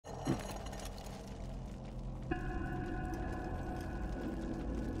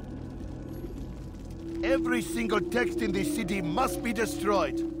Every single text in this city must be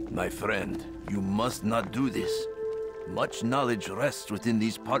destroyed. My friend, you must not do this. Much knowledge rests within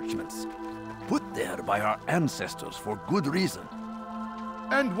these parchments, put there by our ancestors for good reason.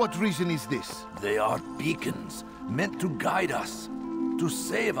 And what reason is this? They are beacons, meant to guide us, to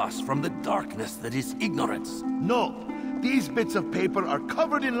save us from the darkness that is ignorance. No, these bits of paper are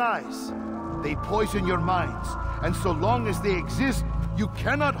covered in lies. They poison your minds, and so long as they exist, you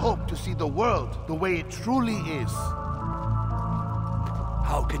cannot hope to see the world the way it truly is.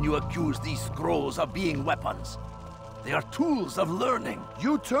 How can you accuse these scrolls of being weapons? They are tools of learning.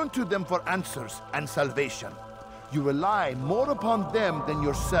 You turn to them for answers and salvation. You rely more upon them than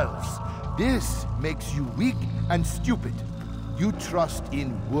yourselves. This makes you weak and stupid. You trust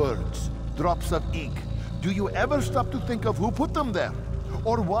in words, drops of ink. Do you ever stop to think of who put them there?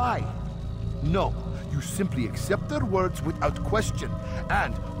 Or why? No, you simply accept their words without question.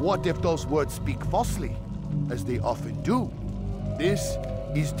 And what if those words speak falsely? As they often do. This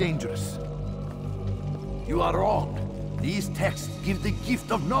is dangerous. You are wrong. These texts give the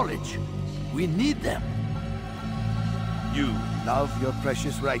gift of knowledge. We need them. You love your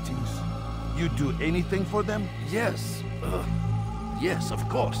precious writings? You'd do anything for them? Yes. Yes, of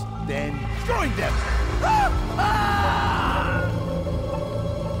course. Then join them!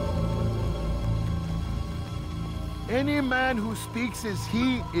 Any man who speaks as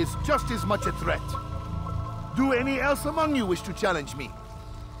he is just as much a threat. Do any else among you wish to challenge me?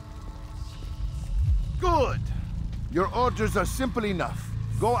 Good. Your orders are simple enough.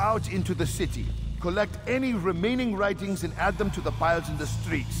 Go out into the city, collect any remaining writings and add them to the piles in the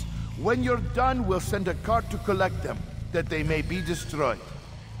streets. When you're done, we'll send a cart to collect them, that they may be destroyed.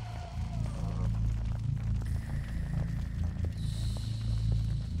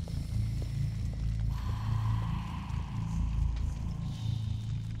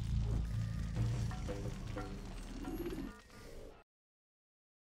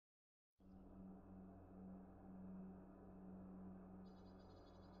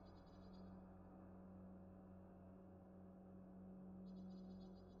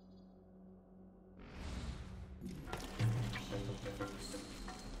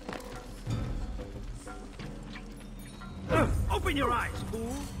 Open your eyes,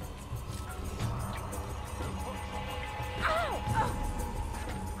 fool!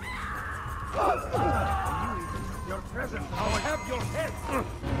 Your presence, I'll have your head!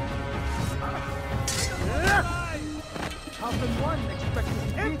 How can one expect to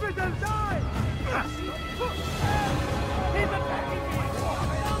beat? Infidel, die! He's attacking me!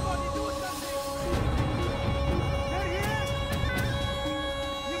 Somebody do something! There he is!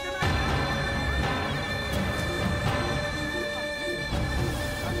 You can...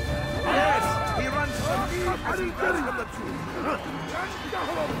 Yes! He runs from me as he does from the truth!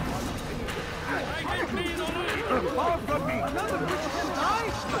 Far from me!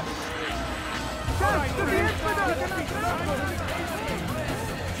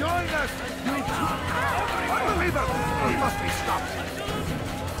 Join us, you unbeliever! He must be stopped!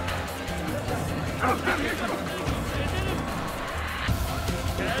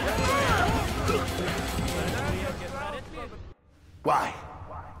 Why?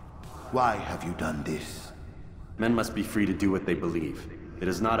 Why have you done this? Men must be free to do what they believe. It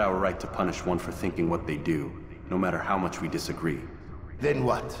is not our right to punish one for thinking what they do, no matter how much we disagree. Then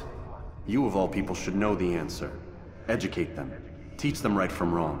what? You of all people should know the answer. Educate them. Teach them right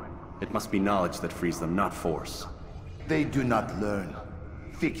from wrong. It must be knowledge that frees them, not force. They do not learn,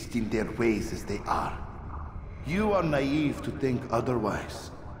 fixed in their ways as they are. You are naive to think otherwise.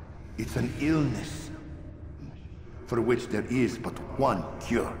 It's an illness, for which there is but one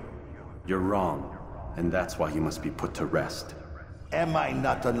cure. You're wrong, and that's why you must be put to rest. Am I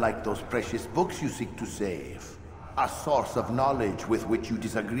not unlike those precious books you seek to save? A source of knowledge with which you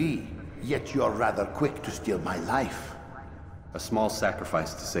disagree, yet you're rather quick to steal my life. A small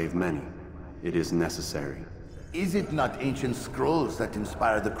sacrifice to save many. It is necessary. Is it not ancient scrolls that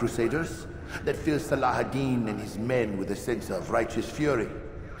inspire the Crusaders? That fill Salah ad-Din and his men with a sense of righteous fury?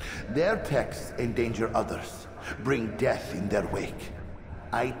 Their texts endanger others, bring death in their wake.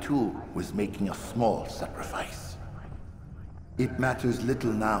 I too was making a small sacrifice. It matters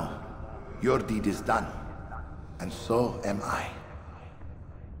little now. Your deed is done, and so am I.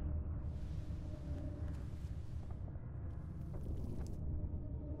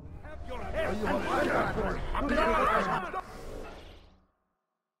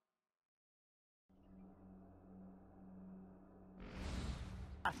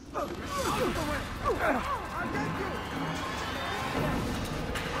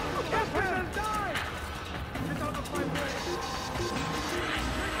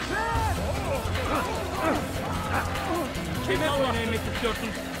 Kime söylemek istiyorsun?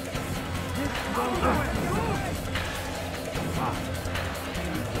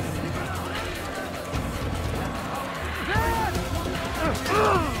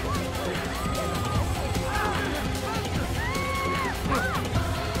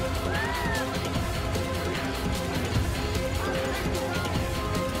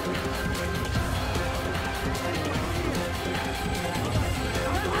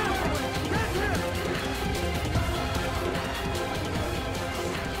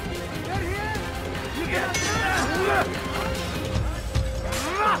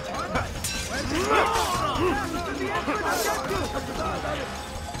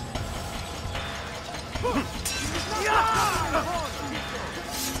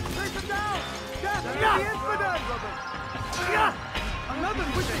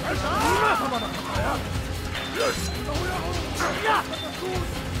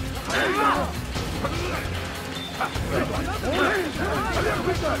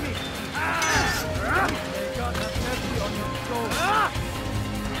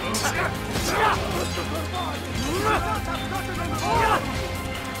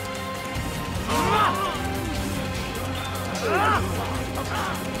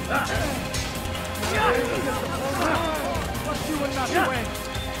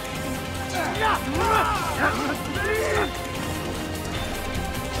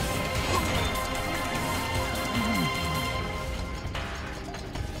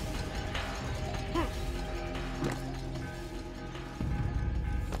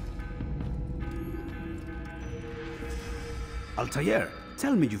 Altair,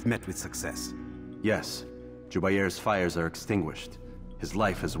 tell me you've met with success. Yes. Jubair's fires are extinguished. His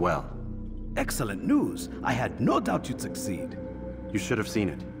life as well. Excellent news. I had no doubt you'd succeed. You should have seen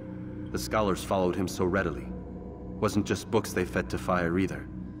it. The scholars followed him so readily. Wasn't just books they fed to fire either,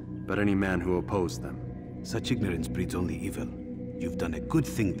 but any man who opposed them. Such ignorance breeds only evil. You've done a good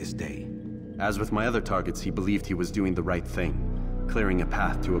thing this day. As with my other targets, he believed he was doing the right thing, clearing a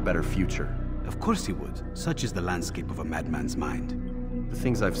path to a better future. Of course he would. Such is the landscape of a madman's mind. The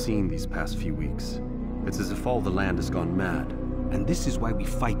things I've seen these past few weeks, it's as if all the land has gone mad. And this is why we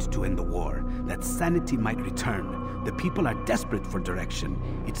fight to end the war, that sanity might return. The people are desperate for direction.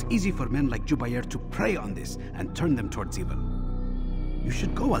 It's easy for men like Jubair to prey on this and turn them towards evil. You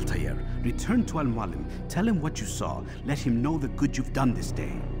should go, Altair. Return to Al-Mualim. Tell him what you saw. Let him know the good you've done this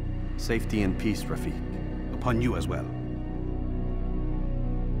day. Safety and peace, Rafiq. Upon you as well.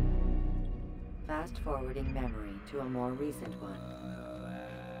 Fast-forwarding memory to a more recent one.